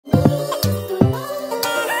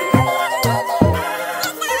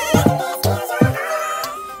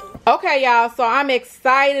Okay, y'all, so I'm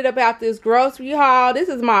excited about this grocery haul. This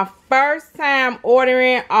is my first time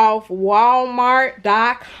ordering off Walmart.com.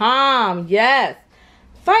 Yes.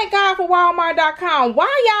 Thank God for Walmart.com.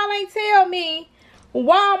 Why y'all ain't tell me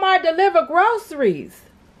Walmart deliver groceries?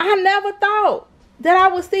 I never thought that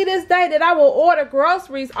I would see this day that I will order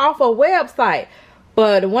groceries off a website.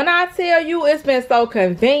 But when I tell you it's been so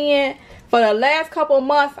convenient, for the last couple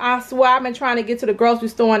months, I swear I've been trying to get to the grocery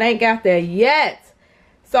store and ain't got there yet.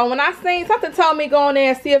 So when I seen something told me go in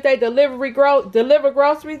there and see if they deliver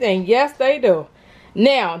groceries, and yes they do.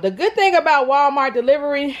 Now the good thing about Walmart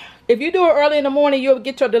delivery, if you do it early in the morning, you'll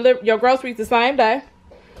get your groceries the same day.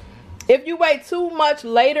 If you wait too much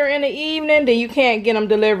later in the evening, then you can't get them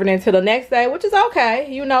delivered until the next day, which is okay,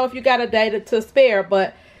 you know, if you got a day to spare.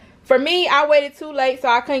 But for me, I waited too late, so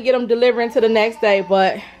I couldn't get them delivered until the next day.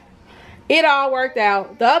 But it all worked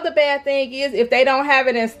out. The other bad thing is if they don't have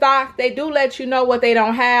it in stock, they do let you know what they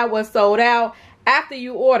don't have, what's sold out after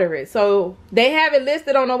you order it. So they have it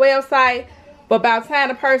listed on the website, but by the time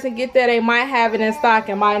the person get there, they might have it in stock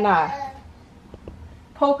and might not.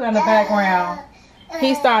 Poker in the background,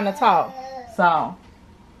 he's starting to talk. So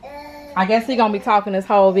I guess he's gonna be talking this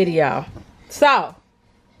whole video. So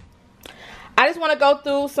I just want to go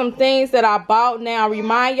through some things that I bought. Now,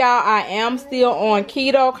 remind y'all, I am still on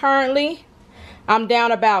keto currently. I'm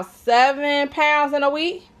down about 7 pounds in a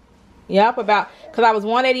week. Yep, because I was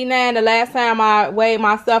 189 the last time I weighed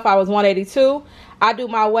myself. I was 182. I do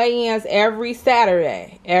my weigh-ins every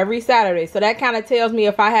Saturday. So that kind of tells me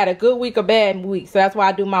if I had a good week or bad week. So that's why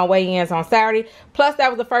I do my weigh-ins on Saturday. Plus,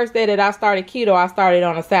 that was the first day that I started keto. I started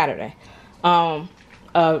on a Saturday.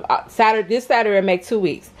 This Saturday will make 2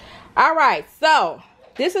 weeks. All right, so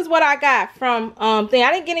this is what I got from thing.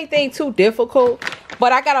 I didn't get anything too difficult,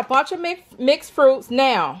 but I got a bunch of mixed fruits.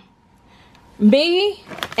 Now, me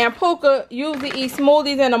and Puka usually eat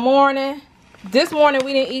smoothies in the morning. This morning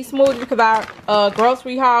we didn't eat smoothies because our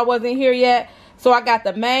grocery haul wasn't here yet. So I got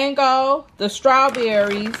the mango, the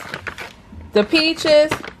strawberries, the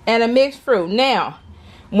peaches, and a mixed fruit. Now,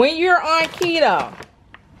 when you're on keto,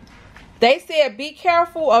 they said be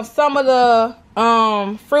careful of some of the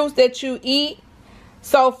fruits that you eat.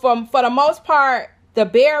 So for the most part, the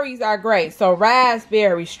berries are great. So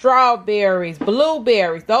raspberries, strawberries,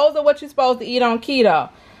 blueberries, those are what you're supposed to eat on keto.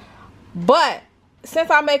 But since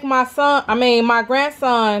I make my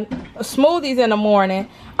grandson smoothies in the morning,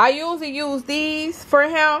 I usually use these for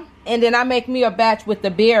him, and then I make me a batch with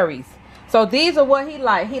the berries. So these are what he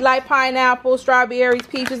like. He like pineapple, strawberries,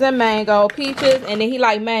 peaches, and mango. Peaches, and then he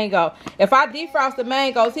like mango. If I defrost the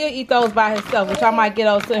mangoes, he'll eat those by himself, which I might get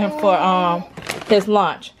those to him for his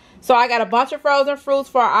lunch. So I got a bunch of frozen fruits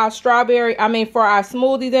for our for our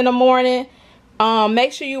smoothies in the morning.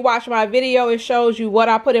 Make sure you watch my video. It shows you what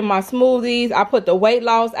I put in my smoothies. I put the weight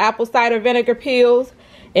loss apple cider vinegar pills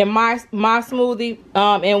in my smoothie.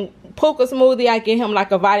 And Puka smoothie, I get him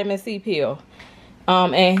like a vitamin C pill.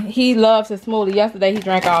 And he loves his smoothie. Yesterday he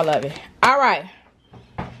drank all of it. All right.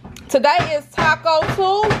 Today is Taco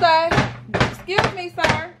Tuesday. Excuse me,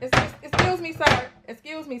 sir. Excuse me, sir.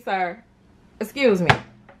 Excuse me, sir. Excuse me.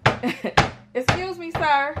 Excuse me,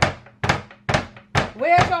 sir.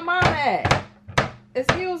 Where's your mom at?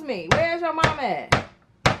 Excuse me. Where's your mom at?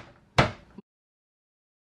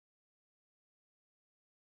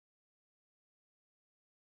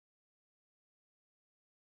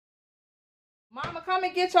 Mama, come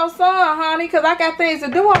and get your son, honey, because I got things to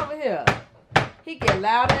do over here. He get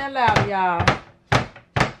louder and louder, y'all.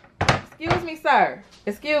 Excuse me, sir.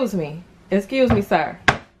 Excuse me. Excuse me, sir.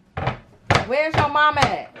 Where's your mama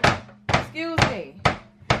at? Excuse me.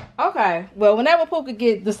 Okay. Well, whenever Puka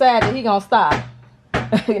decide that he gonna stop.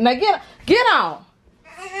 Now get on.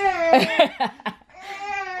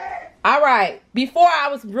 All right. Before I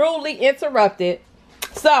was rudely interrupted.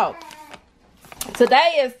 So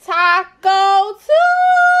today is Taco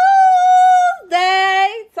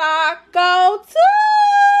Tuesday. Taco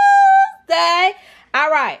Tuesday. All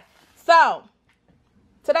right. So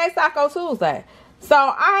today's Taco Tuesday. So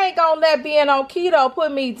I ain't gonna let being on keto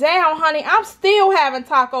put me down, honey. I'm still having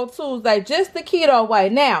Taco Tuesday, just the keto way.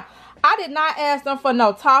 Now, I did not ask them for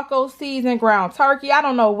no taco seasoned ground turkey. I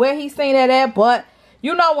don't know where he seen that at, but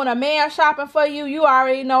you know when a man shopping for you, you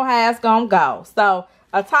already know how it's gonna go. So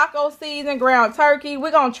a taco seasoned ground turkey,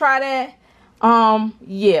 we're gonna try that.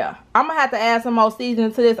 Yeah, I'm gonna have to add some more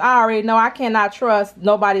seasoning to this. I already know I cannot trust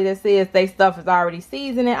nobody that says they stuff is already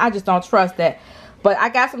seasoning. I just don't trust that. But I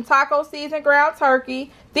got some taco seasoned ground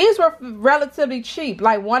turkey. These were relatively cheap,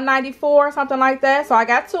 like $1.94 or something like that. So I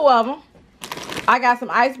got 2 of them. I got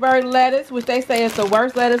some iceberg lettuce, which they say is the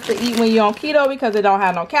worst lettuce to eat when you're on keto because it don't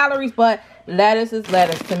have no calories. But lettuce is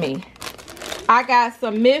lettuce to me. I got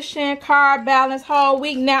some Mission Carb Balance whole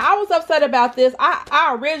wheat. Now, I was upset about this.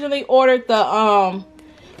 I originally ordered the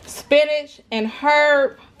spinach and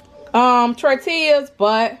herb tortillas,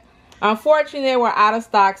 but unfortunately they were out of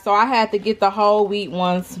stock, so I had to get the whole wheat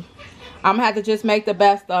ones. I'm gonna have to just make the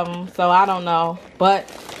best of them, so I don't know. But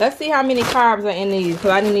let's see how many carbs are in these,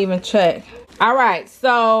 because I didn't even check. All right,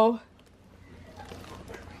 so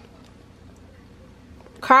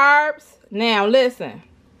carbs. Now listen,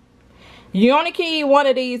 you only can eat one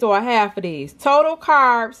of these or half of these. Total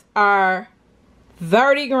carbs are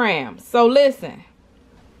 30 grams. So listen,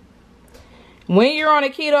 when you're on a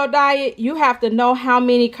keto diet, you have to know how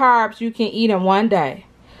many carbs you can eat in one day.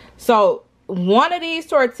 So one of these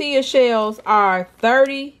tortilla shells are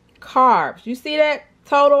 30 carbs. You see that?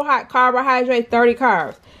 Total carbohydrate, 30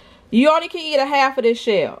 carbs. You only can eat a half of this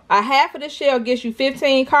shell. A half of this shell gets you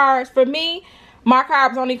 15 carbs. For me, my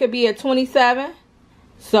carbs only could be at 27.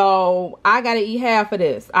 So I got to eat half of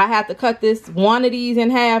this. I have to cut this one of these in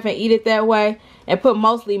half and eat it that way, and put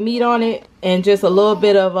mostly meat on it and just a little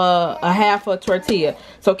bit of a half a tortilla.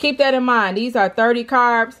 So keep that in mind. These are 30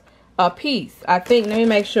 carbs a piece, I think. Let me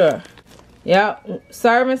make sure. Yep.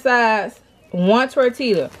 Serving size, one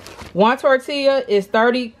tortilla. One tortilla is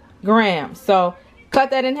 30 grams. So cut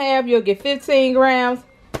that in half. You'll get 15 grams.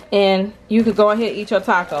 And you could go ahead and eat your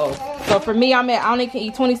tacos. So for me, I only can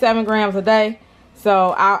eat 27 grams a day.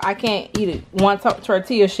 So I can't eat it one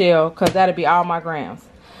tortilla shell, because that'll be all my grams.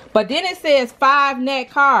 But then it says 5 net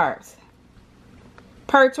carbs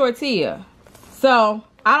per tortilla. So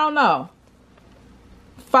I don't know.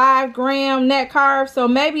 5 gram net carbs. So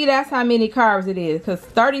maybe that's how many carbs it is, because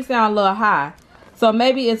 30 sounds a little high. So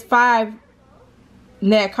maybe it's 5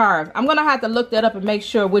 net carbs. I'm going to have to look that up and make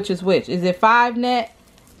sure which is which. Is it 5 net?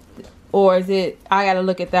 Or is it, I gotta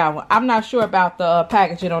look at that one. I'm not sure about the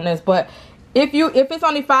packaging on this, but if it's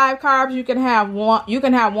only 5 carbs, you can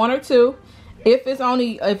have one or two. If it's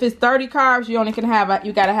 30 carbs,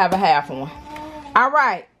 you gotta have a half one. All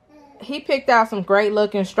right, he picked out some great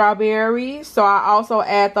looking strawberries, so I also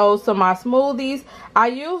add those to my smoothies. I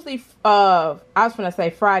usually I was gonna say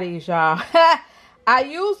fry these, y'all. I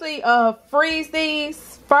usually freeze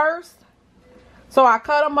these first. So I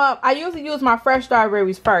cut them up. I usually use my fresh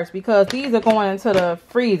strawberries first, because these are going into the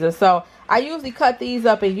freezer. So I usually cut these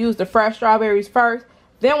up and use the fresh strawberries first.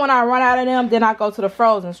 Then when I run out of them, then I go to the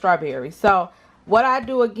frozen strawberries. So what I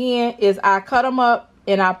do again is I cut them up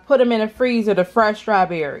and I put them in the freezer, the fresh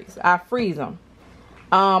strawberries. I freeze them.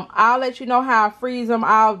 I'll let you know how I freeze them.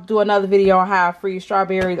 I'll do another video on how I freeze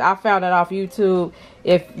strawberries. I found it off YouTube.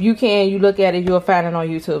 If you look at it, you'll find it on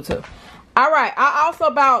YouTube too. Alright, I also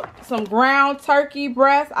bought some ground turkey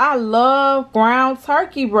breasts. I love ground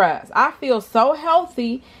turkey breasts. I feel so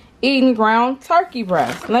healthy eating ground turkey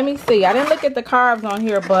breasts. Let me see. I didn't look at the carbs on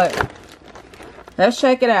here, but let's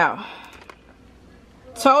check it out.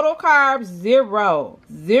 Total carbs, 0.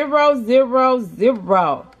 0, 0,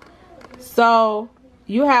 0. So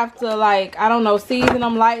you have to, like, I don't know, season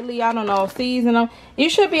them lightly. I don't know, season them. You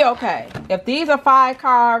should be okay. If these are 5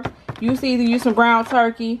 carbs, you either use some ground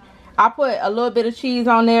turkey. I put a little bit of cheese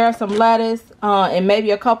on there, some lettuce, and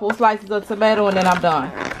maybe a couple slices of tomato, and then I'm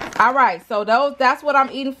done. All right, so that's what I'm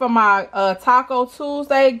eating for my Taco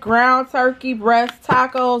Tuesday, ground turkey breast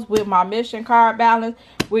tacos with my Mission Carb Balance.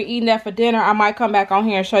 We're eating that for dinner. I might come back on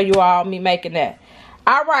here and show you all me making that.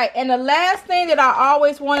 All right, and the last thing that I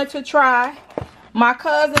always wanted to try, my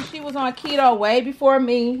cousin, she was on keto way before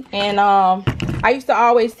me, and I used to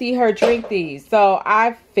always see her drink these. So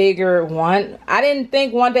I figured I didn't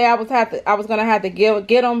think one day I was gonna have to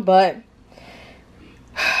get them, but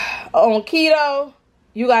on keto,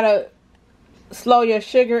 you gotta slow your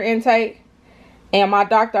sugar intake. And my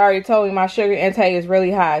doctor already told me my sugar intake is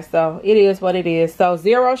really high, so it is what it is. So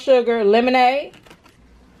 0 sugar lemonade,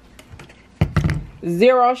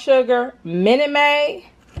 0 sugar Minute Maid,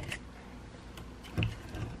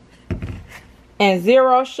 and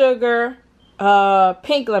 0 sugar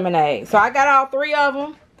pink lemonade. So I got all 3 of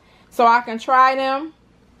them so I can try them.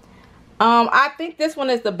 I think this one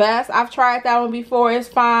is the best. I've tried that one before. It's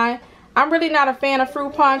fine. I'm really not a fan of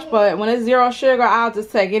fruit punch, but when it's 0 sugar, I'll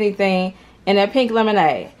just take anything. And that pink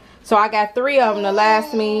lemonade. So I got 3 of them to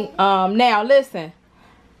last me. Now listen,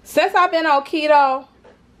 since I've been on keto,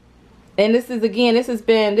 and this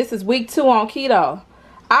is week 2 on keto,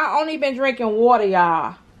 I only been drinking water,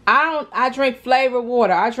 y'all. I drink flavored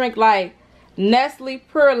water. I drink like Nestle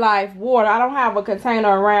Pure Life water. I don't have a container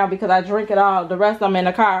around because I drink it all. The rest of them in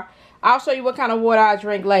the car. I'll show you what kind of water I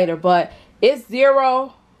drink later, but it's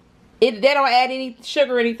 0. They don't add any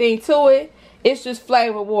sugar or anything to it. It's just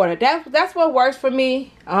flavored water. That's what works for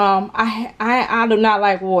me. I do not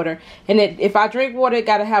like water, and if I drink water, it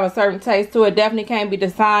got to have a certain taste to it. Definitely can't be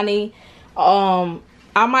Dasani.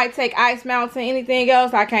 I might take Ice Mountain. Anything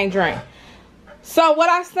else, I can't drink. So what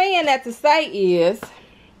I'm saying that to say is,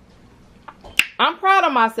 I'm proud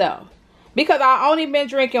of myself because I only been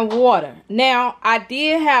drinking water. Now I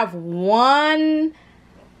did have one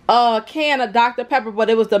can of Dr. Pepper, but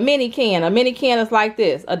it was the mini can. A mini can is like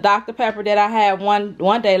this, a Dr. Pepper that I had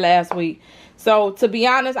one day last week. So to be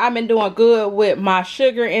honest, I've been doing good with my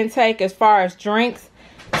sugar intake as far as drinks.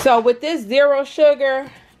 So with this zero sugar,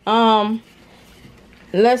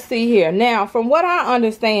 let's see here. Now from what I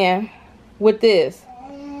understand with this,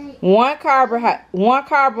 one carb,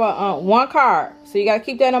 so you got to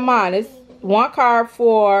keep that in mind. It's 1 carb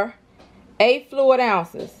for 8 fluid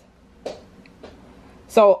ounces.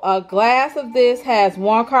 So a glass of this has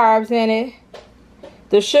 1 carbs in it.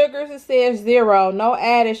 The sugars, it says 0, no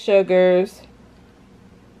added sugars.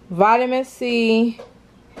 Vitamin C,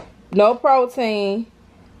 no protein.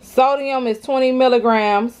 Sodium is 20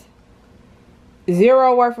 milligrams.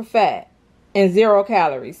 0 worth of fat and 0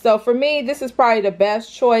 calories. So for me, this is probably the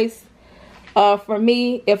best choice for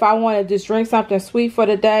me. If I want to just drink something sweet for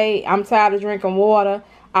the day, I'm tired of drinking water,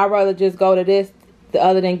 I'd rather just go to this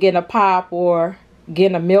other than getting a pop or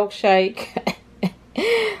getting a milkshake,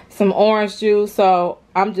 some orange juice. So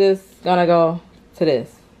I'm just gonna go to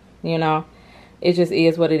this. You know, it just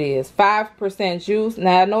is what it is. 5% juice.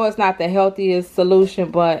 Now I know it's not the healthiest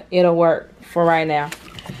solution, but it'll work for right now.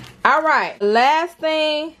 All right, last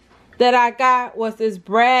thing that I got was this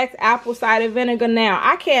Bragg's apple cider vinegar. Now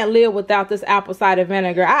I can't live without this apple cider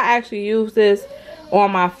vinegar. I actually use this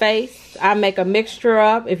on my face. I make a mixture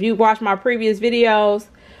up. If you watch my previous videos,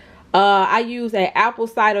 I use an apple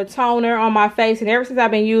cider toner on my face, and ever since I've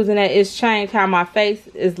been using it, it's changed how my face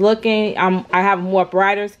is looking. I have more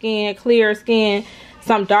brighter skin, clearer skin.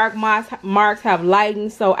 Some dark marks have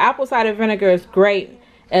lightened. So apple cider vinegar is great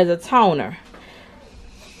as a toner.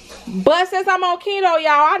 But since I'm on keto,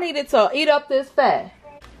 y'all, I needed to eat up this fat.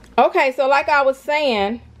 Okay, so like I was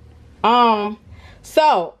saying,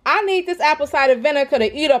 so I need this apple cider vinegar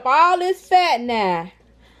to eat up all this fat now.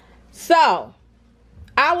 So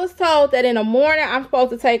I was told that in the morning I'm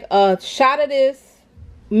supposed to take a shot of this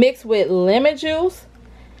mixed with lemon juice.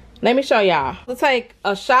 Let me show y'all. To take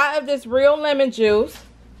a shot of this real lemon juice,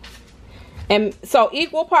 and so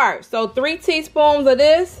equal parts. So 3 teaspoons of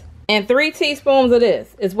this and 3 teaspoons of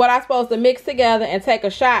this is what I'm supposed to mix together and take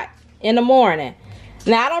a shot in the morning.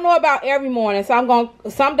 Now I don't know about every morning, so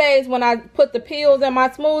some days when I put the pills in my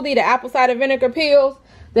smoothie, the apple cider vinegar pills,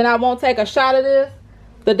 then I won't take a shot of this.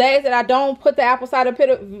 The days that I don't put the apple cider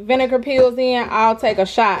vinegar pills in, I'll take a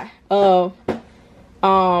shot of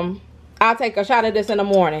this in the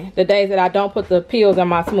morning. The days that I don't put the pills in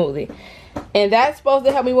my smoothie. And that's supposed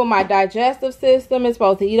to help me with my digestive system. It's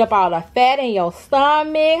supposed to eat up all the fat in your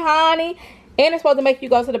stomach, honey. And it's supposed to make you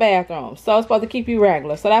go to the bathroom. So it's supposed to keep you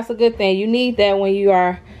regular. So that's a good thing. You need that when you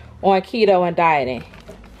are on keto and dieting.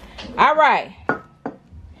 All right.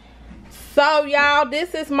 So y'all,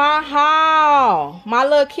 this is my haul. My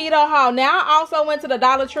little keto haul. Now I also went to the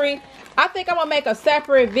Dollar Tree. I think I'm going to make a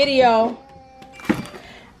separate video.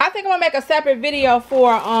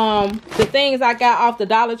 For the things I got off the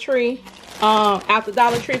Dollar Tree. Out the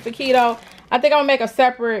Dollar Tree for keto. I think I'm going to make a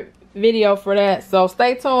separate video for that. So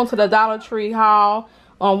stay tuned to the Dollar Tree haul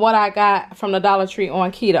on what I got from the Dollar Tree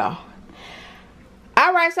on keto.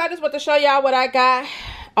 Alright, so I just want to show y'all what I got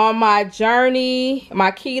on my journey, my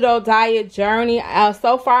keto diet journey.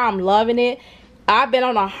 So far I'm loving it. I've been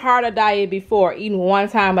on a harder diet before, eating 1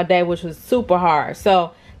 time a day, which was super hard.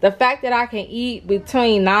 So the fact that I can eat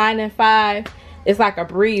between 9 and 5, it's like a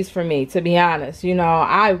breeze for me, to be honest. You know,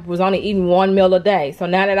 I was only eating 1 meal a day. So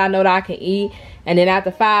now that I know that I can eat, and then after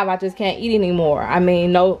 5, I just can't eat anymore. I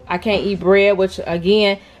mean, no, I can't eat bread, which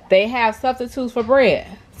again, they have substitutes for bread.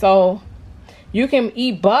 So you can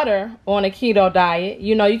eat butter on a keto diet.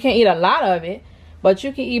 You know, you can't eat a lot of it, but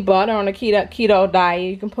you can eat butter on a keto diet.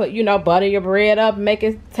 You can put, you know, butter your bread up, make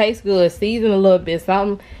it taste good, season a little bit,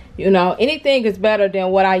 something. You know, anything is better than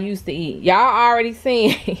what I used to eat. Y'all already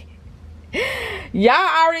seen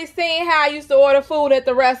y'all already seen how I used to order food at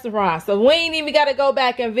the restaurant. So we ain't even got to go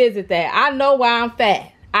back and visit that. I know why I'm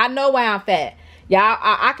fat. I know why I'm fat. Y'all,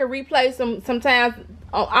 I can replay sometimes.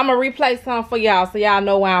 I'm going to replay some for y'all so y'all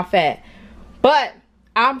know why I'm fat. But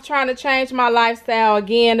I'm trying to change my lifestyle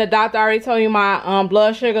again. The doctor already told me my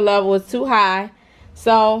blood sugar level was too high.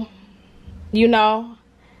 So, you know,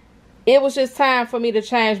 it was just time for me to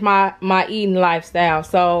change my eating lifestyle.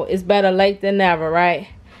 So it's better late than never, right?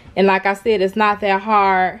 And like I said, it's not that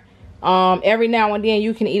hard Every now and then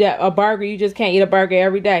you can eat a burger. You just can't eat a burger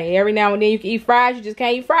every day. Every now and then you can eat fries. You just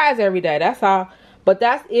can't eat fries every day. That's all. But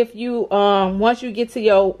that's if you once you get to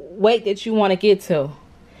your weight that you want to get to.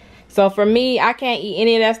 So for me, I can't eat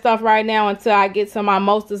any of that stuff right now until I get to my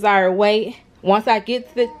most desired weight. Once I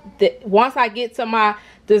get to my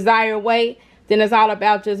desired weight, then it's all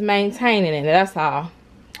about just maintaining it. That's all.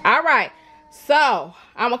 All right. So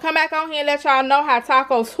I'm gonna come back on here and let y'all know how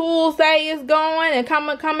Taco Tuesday is going and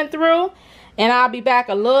coming through, and I'll be back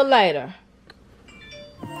a little later.